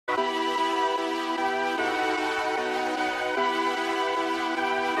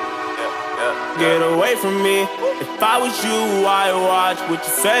get away from me. If I was you, I'd watch what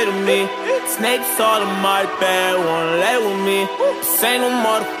you say to me. Snakes all in my bed, wanna lay with me. This ain't no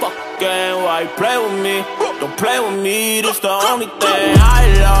motherfucking game, why you play with me? Don't play with me, this the only thing I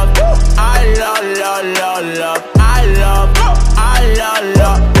love. I love, love, love, love. I love, I love,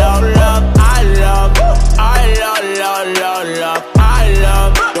 love, love, love. I love, I love, love, love, love. I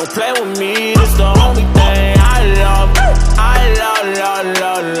love, don't play with me, this the only thing I love. I love, love,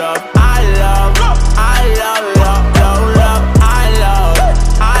 love, love. I love, I love, love, love, love. I love,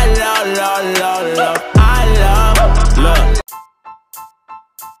 I love, love, love, love. I love, look.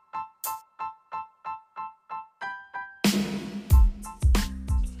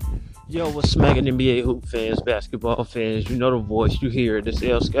 Yo, what's smacking NBA hoop fans, basketball fans? You know the voice, you hear it. It's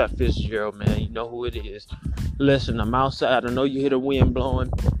L. Scott Fitzgerald, man. You know who it is. Listen, I'm outside. I know you hear the wind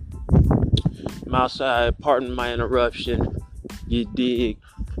blowing. I'm outside. Pardon my interruption. You dig.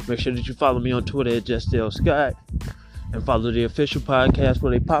 Make sure that you follow me on Twitter at Just L. Scott. And follow the official podcast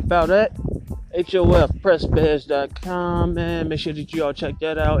where they pop out at HOFpressbadge.com, man. Make sure that you all check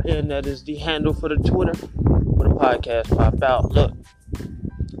that out. And that is the handle for the Twitter where the podcast pop out. Look.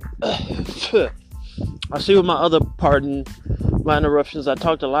 I see with my other my interruptions, I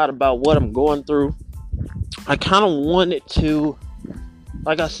talked a lot about what I'm going through. I kind of wanted to,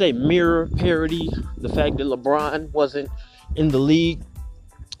 like I say, parody the fact that LeBron wasn't in the league.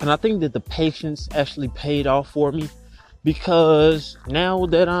 And I think that the patience actually paid off for me, because now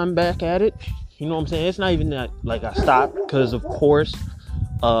that I'm back at it, you know what I'm saying? It's not even that like I stopped, because of course,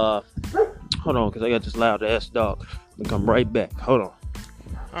 hold on, because I got this loud ass dog. I'm gonna come right back. Hold on.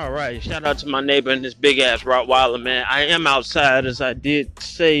 Alright, shout out to my neighbor and this big ass Rottweiler, man. I am outside, as I did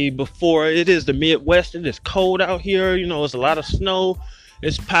say before. It is the Midwest. It is cold out here. You know, it's a lot of snow.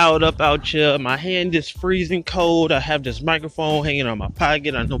 It's piled up out here. My hand is freezing cold. I have this microphone hanging out my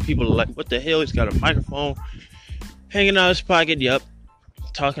pocket. I know people are like, what the hell? He's got a microphone hanging out his pocket. Yep.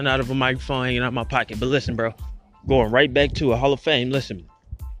 Talking out of a microphone hanging out my pocket. But listen, bro. Going right back to a Hall of Fame. Listen,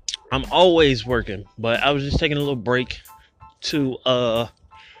 I'm always working, but I was just taking a little break to,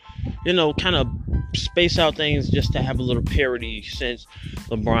 you know, kind of space out things just to have a little parody, since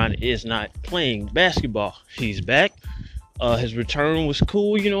LeBron is not playing basketball. He's back. His return was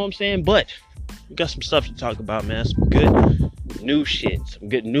cool, you know what I'm saying? But we got some stuff to talk about, man. Some good new shit. Some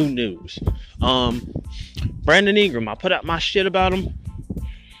good new news. Brandon Ingram, I put out my shit about him.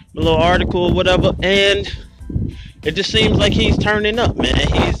 A little article or whatever. And it just seems like he's turning up, man.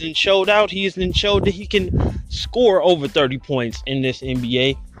 He's in showed out. He's in showed that he can score over 30 points in this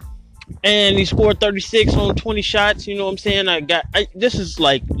NBA. And he scored 36 on 20 shots. You know what I'm saying? This is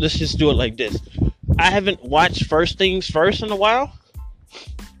like, let's just do it like this. I haven't watched First Things First in a while,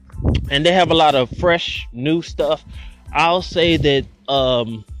 and they have a lot of fresh new stuff. I'll say that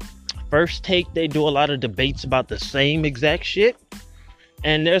First Take, they do a lot of debates about the same exact shit,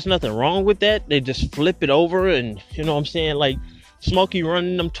 and there's nothing wrong with that. They just flip it over, and you know what I'm saying, like Smokey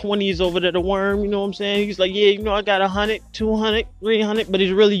running them 20s over to the Worm, you know what I'm saying? He's like, yeah, you know, I got 100, 200, 300, but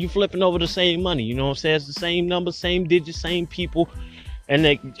it's really you flipping over the same money, you know what I'm saying? It's the same number, same digits, same people, and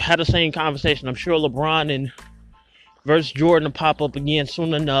they had the same conversation. I'm sure LeBron and versus Jordan will pop up again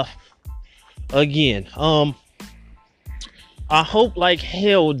soon enough. Again, I hope like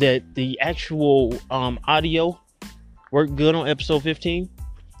hell that the actual audio worked good on episode 15,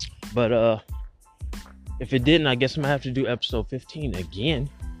 but if it didn't, I guess I'm gonna have to do episode 15 again.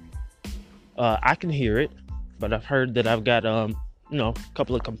 I can hear it, but I've heard that I've got you know, a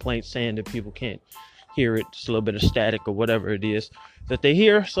couple of complaints saying that people can't hear it. It's a little bit of static or whatever it is that they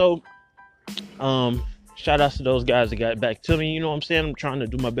hear. So shout out to those guys that got back to me. You know what I'm saying? I'm trying to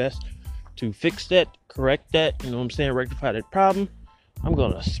do my best to fix that, correct that, you know what I'm saying, rectify that problem. I'm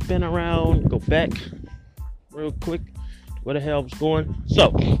gonna spin around, go back real quick where the hell I was going.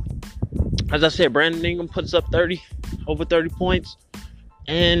 So as I said, Brandon Ingram puts up over 30 points.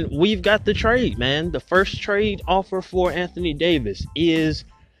 And we've got the trade, man. The first trade offer for Anthony Davis is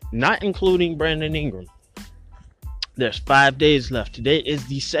not including Brandon Ingram. There's 5 days left. Today is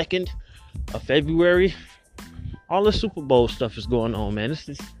the 2nd of February. All the Super Bowl stuff is going on, man.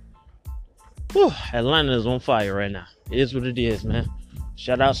 Atlanta is on fire right now. It is what it is, man.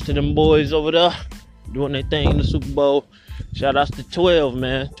 Shout outs to them boys over there doing their thing in the Super Bowl. Shout outs to 12,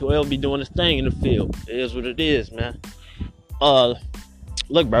 man. 12 be doing his thing in the field. It is what it is, man.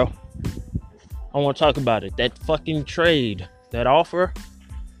 Look, bro. I want to talk about it. That fucking trade, that offer,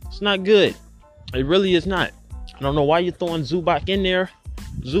 it's not good. It really is not. I don't know why you're throwing Zubac in there.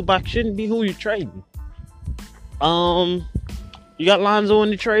 Zubac shouldn't be who you're trading. You got Lonzo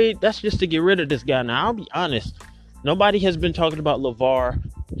in the trade. That's just to get rid of this guy. Now, I'll be honest. Nobody has been talking about LeVar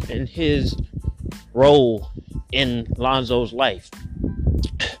and his role in Lonzo's life.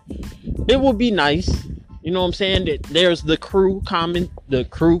 It would be nice, you know what I'm saying, that there's the crew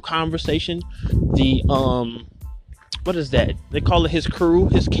conversation, the what is that? They call it his crew,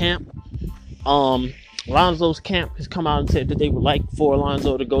 his camp. Lonzo's camp has come out and said that they would like for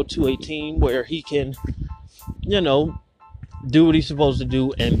Lonzo to go to a team where he can, do what he's supposed to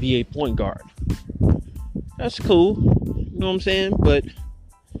do and be a point guard. That's cool, you know what I'm saying? But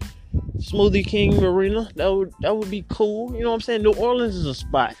Smoothie King Arena, that would be cool, you know what I'm saying? New Orleans is a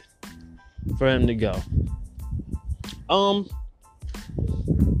spot for him to go.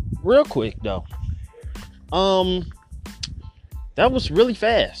 Real quick though, that was really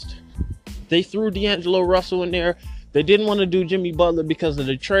fast. They threw D'Angelo Russell in there. They didn't want to do Jimmy Butler because of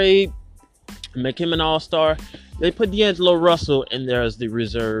the trade, make him an all-star. They put D'Angelo Russell in there as the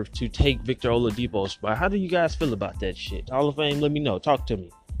reserve to take Victor Oladipo's spot. How do you guys feel about that shit? Hall of Fame, let me know. Talk to me.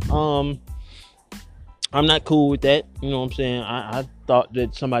 I'm not cool with that. You know what I'm saying? I thought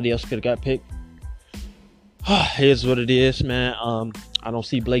that somebody else could have got picked. Here's what it is, man. I don't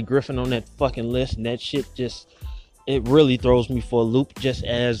see Blake Griffin on that fucking list, and that shit it really throws me for a loop, just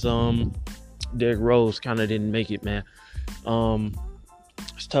as Derrick Rose kind of didn't make it, man.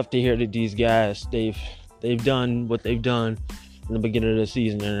 It's tough to hear that these guys, they've done what they've done in the beginning of the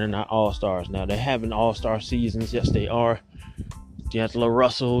season, and they're not all-stars. Now, they're having all-star seasons. Yes, they are. D'Angelo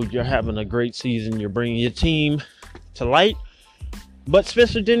Russell, you're having a great season. You're bringing your team to light. But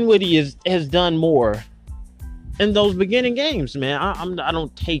Spencer Dinwiddie has done more in those beginning games, man. I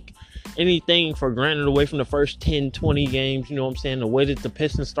don't take anything for granted away from the first 10, 20 games. You know what I'm saying? The way that the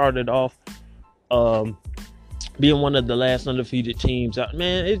Pistons started off, being one of the last undefeated teams out,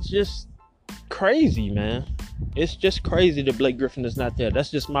 man, it's just crazy, man. It's just crazy that Blake Griffin is not there.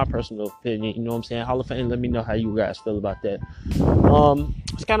 That's just my personal opinion. You know what I'm saying? Hall of Fame, let me know how you guys feel about that.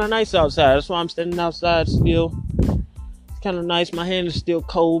 It's kind of nice outside. That's why I'm standing outside still. It's kind of nice. My hand is still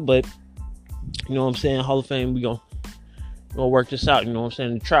cold, but you know what I'm saying? Hall of Fame, we gonna work this out. You know what I'm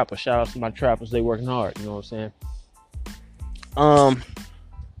saying? The Trapper. Shout out to my Trappers. They working hard. You know what I'm saying?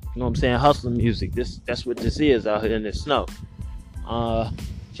 You know what I'm saying? Hustling music. That's what this is out here in the snow.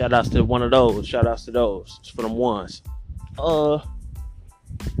 Shout outs to one of those. Shout outs to those. It's for them ones. But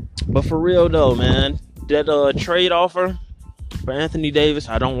for real though, man, that trade offer for Anthony Davis,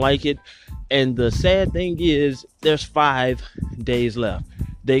 I don't like it. And the sad thing is, there's 5 days left.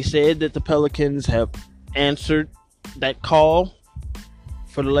 They said that the Pelicans have answered that call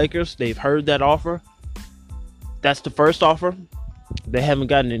for the Lakers. They've heard that offer. That's the first offer. They haven't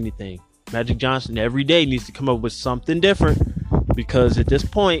gotten anything. Magic Johnson every day needs to come up with something different, because at this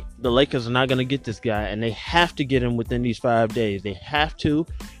point the Lakers are not going to get this guy, and they have to get him within these 5 days. They have to,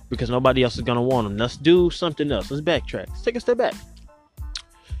 because nobody else is going to want him. Let's do something else. Let's backtrack. Let's take a step back.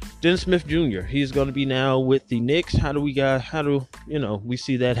 Dennis Smith Jr., he's going to be now with the Knicks. How do we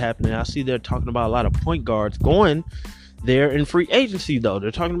see that happening? I see they're talking about a lot of point guards going there in free agency, though.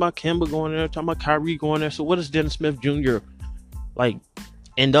 They're talking about Kemba going there, talking about Kyrie going there. So what does Dennis Smith Jr.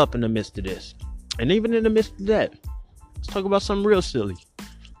 end up in the midst of this? And even in the midst of that, let's talk about something real silly.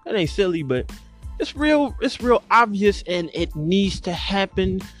 That ain't silly, but it's real obvious, and it needs to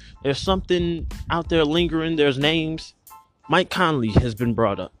happen. There's something out there lingering. There's names. Mike Conley has been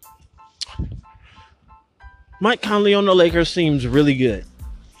brought up. Mike Conley on the Lakers seems really good.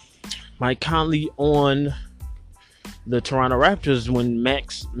 Mike Conley on the Toronto Raptors, when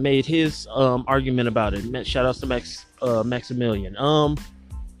Max made his argument about it. Shout out to Maximilian.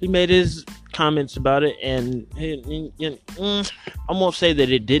 He made his comments about it, and I won't say that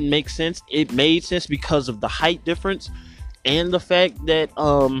it didn't make sense. It made sense because of the height difference and the fact that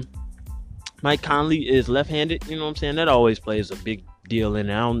Mike Conley is left-handed. You know what I'm saying? That always plays a big deal,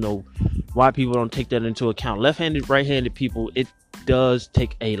 and I don't know why people don't take that into account. Left-handed, right-handed people, it does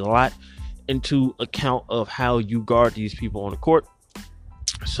take a lot into account of how you guard these people on the court.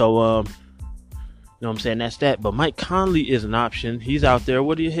 So, you know what I'm saying? That's that. But Mike Conley is an option. He's out there.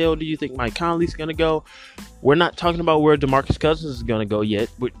 What the hell do you think Mike Conley's going to go? We're not talking about where DeMarcus Cousins is going to go yet.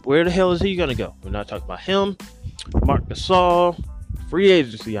 But where the hell is he going to go? We're not talking about him. Marc Gasol. Free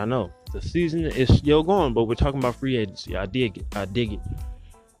agency, I know. The season is still going, but we're talking about free agency. I dig it.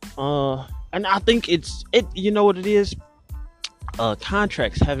 And I think you know what it is?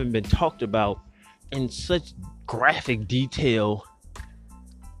 Contracts haven't been talked about in such graphic detail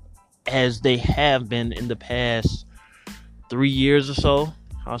as they have been in the past 3 years or so.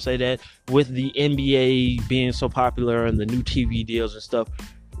 I'll say that, with the NBA being so popular and the new TV deals and stuff.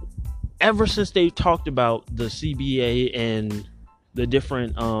 Ever since they talked about the CBA and the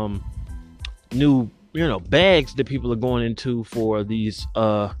different new bags that people are going into for these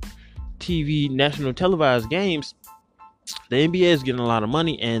TV national televised games, the NBA is getting a lot of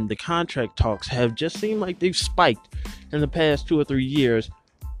money, and the contract talks have just seemed like they've spiked in the past 2 or 3 years.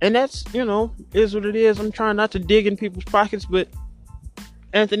 And that's, is what it is. I'm trying not to dig in people's pockets, but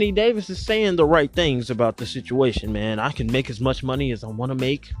Anthony Davis is saying the right things about the situation, man. I can make as much money as I want to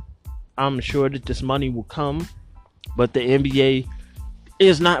make. I'm sure that this money will come, but the NBA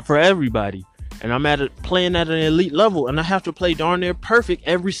is not for everybody. And I'm playing at an elite level, and I have to play darn near perfect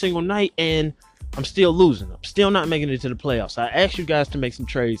every single night, and I'm still losing. I'm still not making it to the playoffs. I asked you guys to make some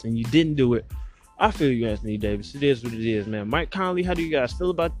trades, and you didn't do it. I feel you, Anthony Davis. It is what it is, man. Mike Conley, how do you guys feel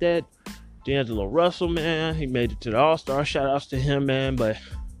about that? D'Angelo Russell, man, he made it to the All-Star. Shout-outs to him, man, but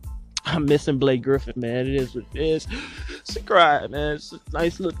I'm missing Blake Griffin, man. It is what it is. It's a cry, man. It's a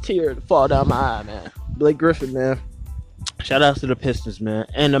nice little tear to fall down my eye, man. Blake Griffin, man. Shout-outs to the Pistons, man.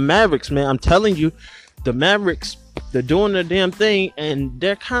 And the Mavericks, man, I'm telling you, the Mavericks, they're doing their damn thing, and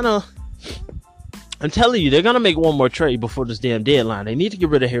they're kind of... I'm telling you, they're going to make one more trade before this damn deadline. They need to get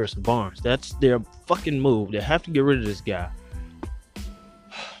rid of Harrison Barnes. That's their fucking move. They have to get rid of this guy.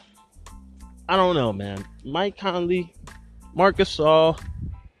 I don't know, man. Mike Conley, Marc Gasol.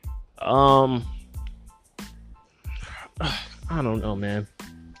 I don't know, man.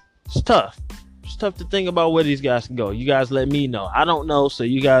 It's tough. It's tough to think about where these guys can go. You guys let me know. I don't know, so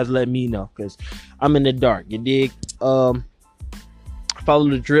you guys let me know, because I'm in the dark. You dig? Follow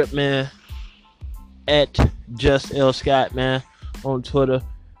the drip, man. At Just L Scott, man, on Twitter.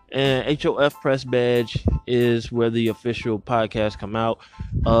 And HOF Press Badge is where the official podcast come out.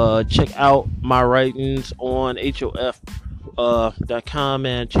 Check out my writings on HOF.com,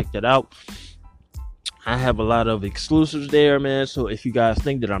 man. Check that out. I have a lot of exclusives there, man. So if you guys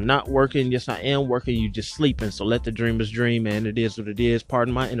think that I'm not working, yes, I am working. You just sleeping. So let the dreamers dream, man. It is what it is.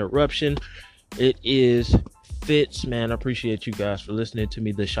 Pardon my interruption. It is Fitz, man. I appreciate you guys for listening to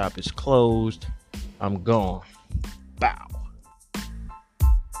me. The shop is closed. I'm gone. Bow.